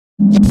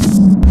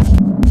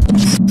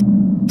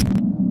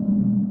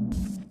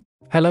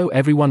Hello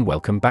everyone,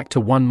 welcome back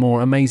to one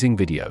more amazing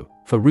video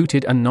for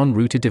rooted and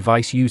non-rooted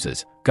device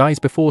users. Guys,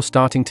 before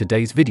starting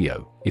today's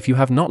video, if you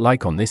have not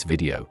liked on this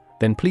video,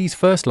 then please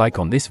first like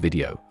on this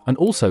video, and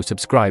also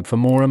subscribe for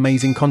more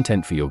amazing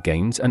content for your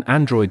games and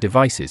Android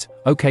devices.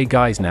 Okay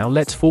guys, now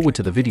let's forward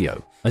to the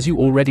video, as you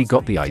already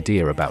got the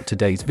idea about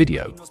today's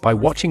video by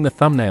watching the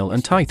thumbnail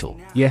and title.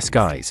 Yes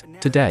guys,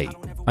 today,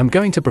 I'm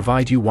going to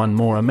provide you one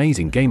more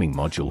amazing gaming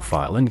module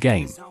file and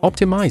game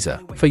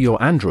optimizer for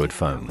your Android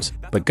phones.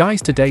 But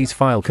guys, today's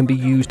file can be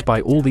used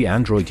by all the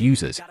Android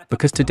users,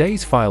 because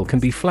today's file can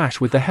be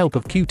flashed with the help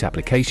of Qt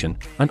application,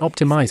 and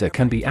optimizer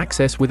can be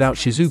accessed without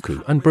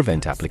Sizuku and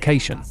Brevent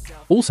application.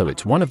 Also,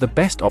 it's one of the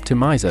best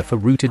optimizer for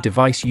rooted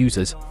device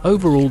users.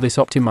 Overall, this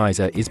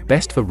optimizer is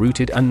best for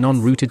rooted and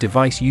non-rooted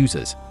device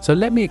users. So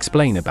let me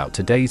explain about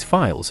today's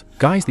files.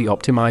 Guys, the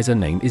optimizer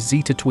name is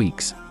Zeta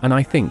Tweaks, and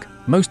I think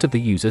most of the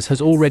users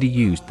has already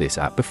used this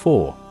app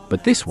before.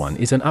 But this one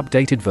is an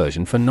updated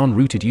version for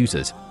non-rooted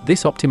users.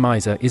 This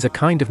optimizer is a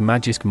kind of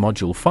magic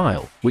module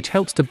file, which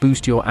helps to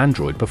boost your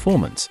Android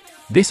performance.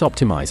 This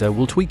optimizer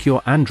will tweak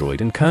your Android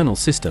and kernel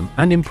system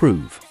and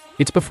improve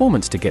its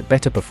performance to get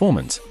better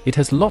performance. It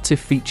has lots of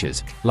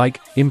features,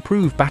 like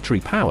improve battery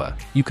power,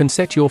 you can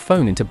set your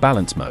phone into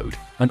balance mode,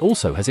 and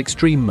also has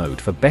extreme mode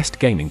for best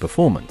gaming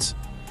performance.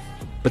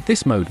 But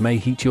this mode may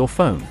heat your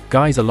phone.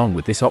 Guys, along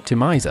with this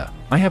optimizer,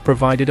 I have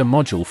provided a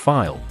module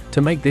file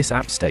to make this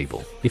app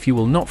stable. If you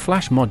will not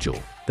flash module,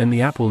 then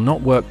the app will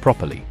not work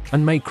properly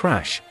and may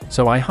crash.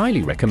 So I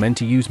highly recommend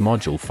to use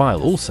module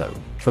file also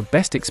for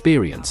best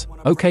experience.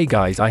 Okay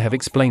guys, I have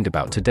explained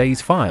about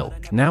today's file.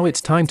 Now it's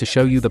time to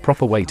show you the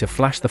proper way to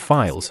flash the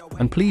files,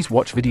 and please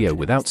watch video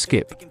without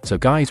skip. So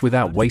guys,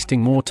 without wasting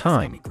more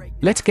time,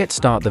 let's get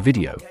start the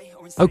video.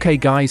 Okay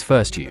guys,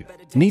 first you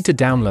need to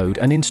download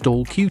and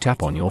install Qt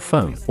app on your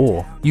phone,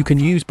 or you can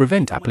use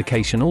Brevent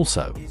application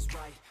also.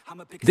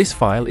 This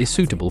file is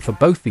suitable for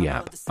both the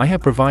app. I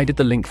have provided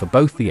the link for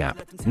both the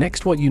app.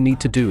 Next, what you need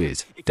to do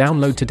is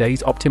download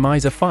today's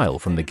optimizer file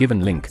from the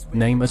given link,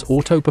 name as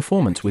Auto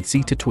Performance with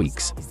Zeta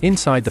Tweaks.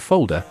 Inside the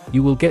folder,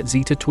 you will get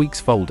Zeta Tweaks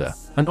folder,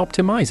 an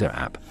optimizer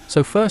app.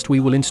 So first we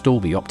will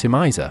install the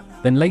optimizer,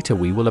 then later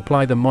we will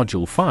apply the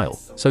module file.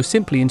 So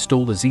simply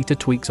install the Zeta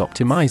Tweaks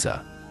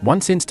optimizer.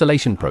 Once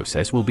installation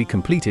process will be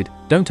completed,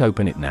 don't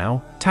open it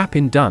now, tap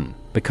in Done,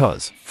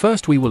 because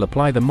first we will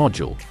apply the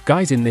module.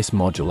 Guys, in this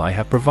module I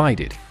have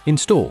provided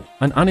install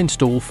and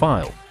uninstall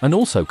file, and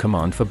also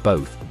command for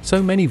both.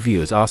 So many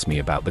viewers ask me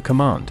about the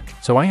command,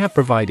 so I have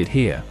provided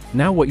here.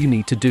 Now what you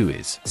need to do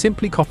is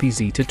simply copy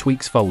Zeta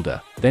Tweaks folder,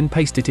 then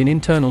paste it in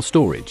internal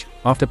storage.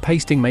 After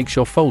pasting, make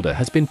sure folder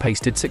has been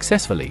pasted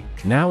successfully.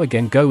 Now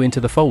again go into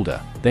the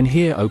folder, then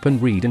here open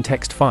read and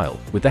text file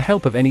with the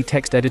help of any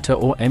text editor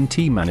or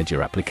MT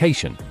Manager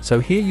application. So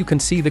here you can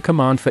see the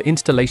command for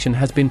installation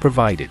has been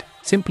provided.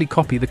 Simply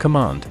copy the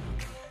command.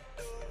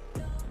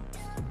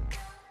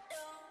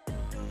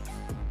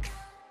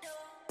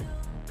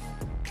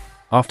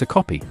 After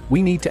copy,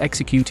 we need to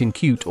execute in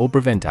Qt or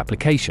Brevent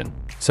application.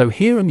 So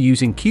here I'm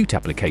using Qt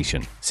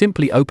application.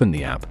 Simply open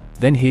the app,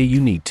 then here you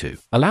need to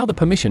allow the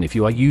permission if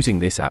you are using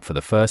this app for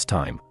the first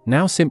time.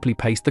 Now simply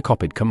paste the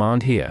copied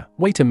command here.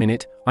 Wait a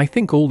minute, I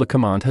think all the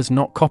command has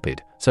not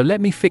copied, so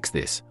let me fix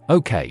this.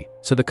 Okay,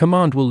 so the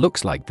command will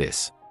looks like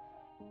this.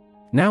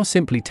 Now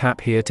simply tap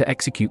here to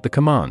execute the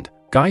command.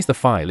 Guys, the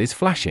file is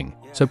flashing,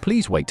 so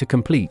please wait to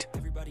complete.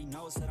 Everybody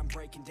knows that I'm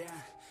breaking down.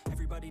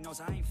 Everybody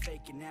knows I ain't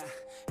faking now.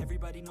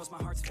 Everybody knows my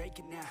heart's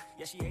faking now.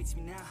 Yeah, she hates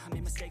me now. I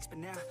made mistakes, but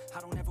now I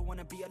don't ever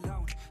wanna be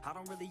alone. I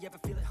don't really ever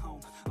feel at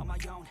home. On my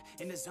own,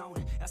 in the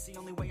zone. That's the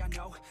only way I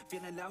know.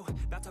 Feeling low,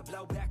 about to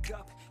blow back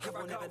up. Here I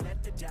won't ever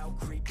let the doubt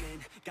creep in.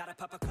 Gotta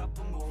pop a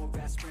couple more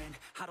aspirin.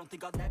 I don't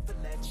think I'll ever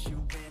let you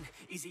in.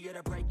 Easier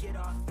to break it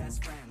off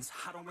best friends.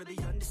 I don't really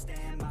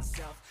understand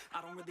myself.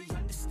 I don't really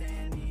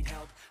understand, need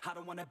help. I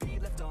don't wanna be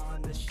left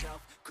on the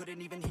shelf.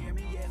 Couldn't even hear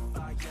me if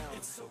I yelled.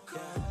 It's so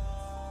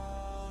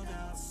cold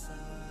outside.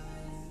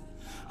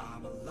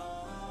 I'm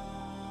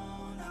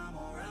alone, I'm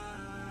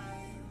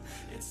alright.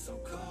 It's so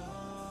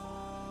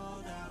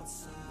cold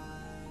outside.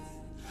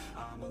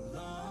 I'm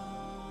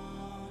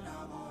alone,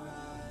 I'm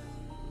alright.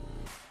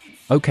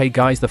 Okay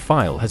guys, the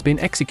file has been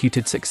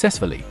executed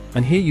successfully,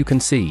 and here you can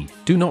see,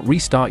 do not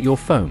restart your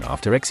phone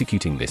after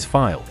executing this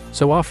file.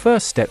 So our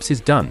first steps is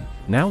done.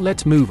 Now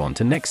let's move on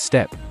to next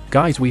step.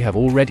 Guys, we have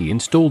already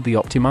installed the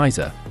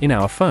optimizer in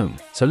our phone,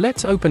 so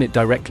let's open it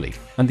directly,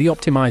 and the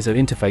optimizer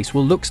interface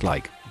will looks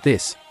like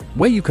this,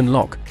 where you can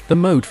lock the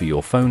mode for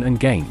your phone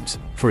and games.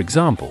 For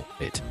example,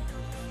 it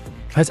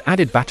has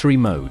added battery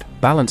mode,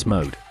 balance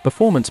mode,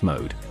 performance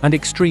mode, and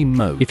extreme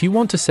mode. If you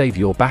want to save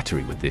your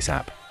battery with this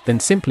app, then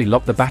simply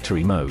lock the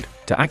battery mode.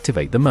 To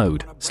activate the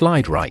mode,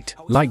 slide right,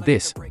 like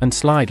this, and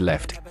slide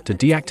left, to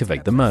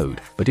deactivate the mode.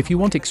 But if you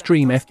want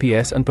extreme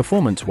FPS and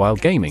performance while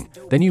gaming,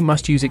 then you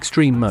must use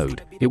extreme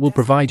mode. It will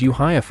provide you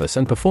high FPS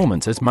and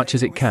performance as much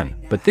as it can,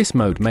 but this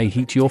mode may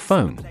heat your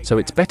phone, so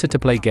it's better to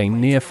play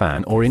game near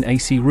fan or in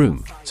AC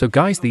room. So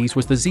guys, these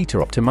was the Zeta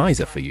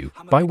optimizer for you,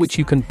 by which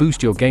you can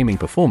boost your gaming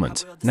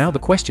performance. Now the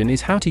question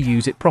is how to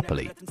use it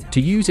properly.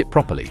 To use it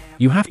properly,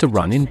 you have to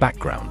run in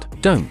background.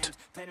 Don't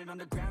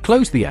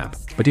close the app,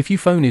 but if your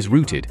phone is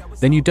rooted,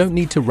 then you don't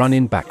need to run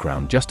in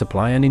background, just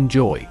apply and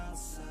enjoy.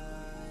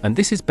 And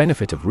this is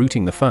benefit of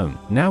rooting the phone.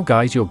 Now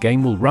guys, your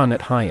game will run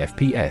at high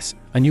FPS,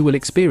 and you will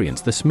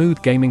experience the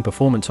smooth gaming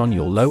performance on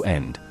your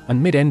low-end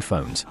and mid-end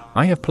phones.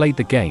 I have played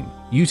the game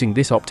using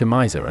this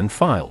optimizer and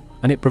file,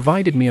 and it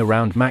provided me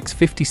around max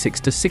 56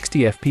 to 60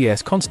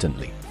 FPS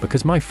constantly,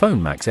 because my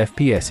phone max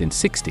FPS in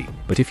 60,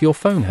 but if your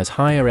phone has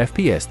higher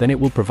FPS, then it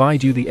will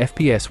provide you the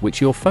FPS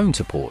which your phone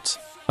supports.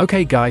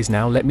 Okay guys,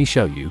 now let me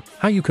show you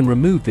how you can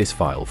remove this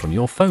file from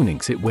your phone.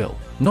 It will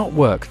not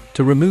work.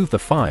 To remove the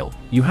file,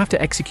 you have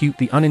to execute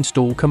the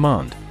uninstall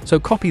command. So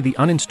copy the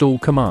uninstall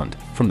command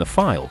from the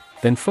file,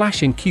 then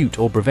flash in Qt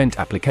or Brevent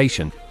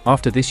application.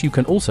 After this, you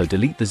can also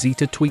delete the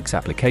Zeta Tweaks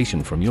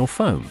application from your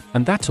phone.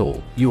 And that's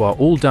all. You are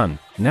all done.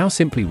 Now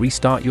simply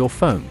restart your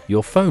phone.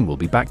 Your phone will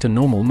be back to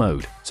normal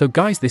mode. So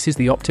guys, this is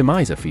the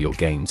optimizer for your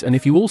games, and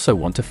if you also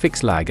want to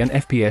fix lag and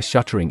FPS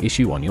shuttering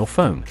issue on your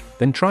phone,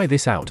 then try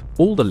this out.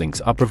 All the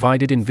links are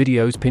provided in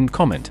video's pinned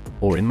comment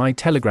or in my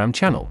Telegram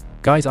channel.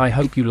 Guys, I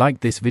hope you liked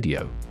this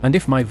video, and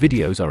if my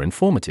videos are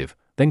informative,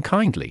 then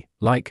kindly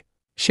like,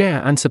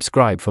 share and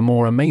subscribe for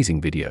more amazing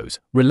videos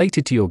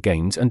related to your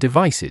games and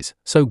devices.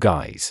 So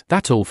guys,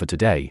 that's all for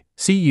today.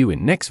 See you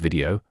in next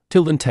video.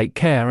 Till then, take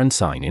care and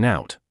signing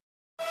out.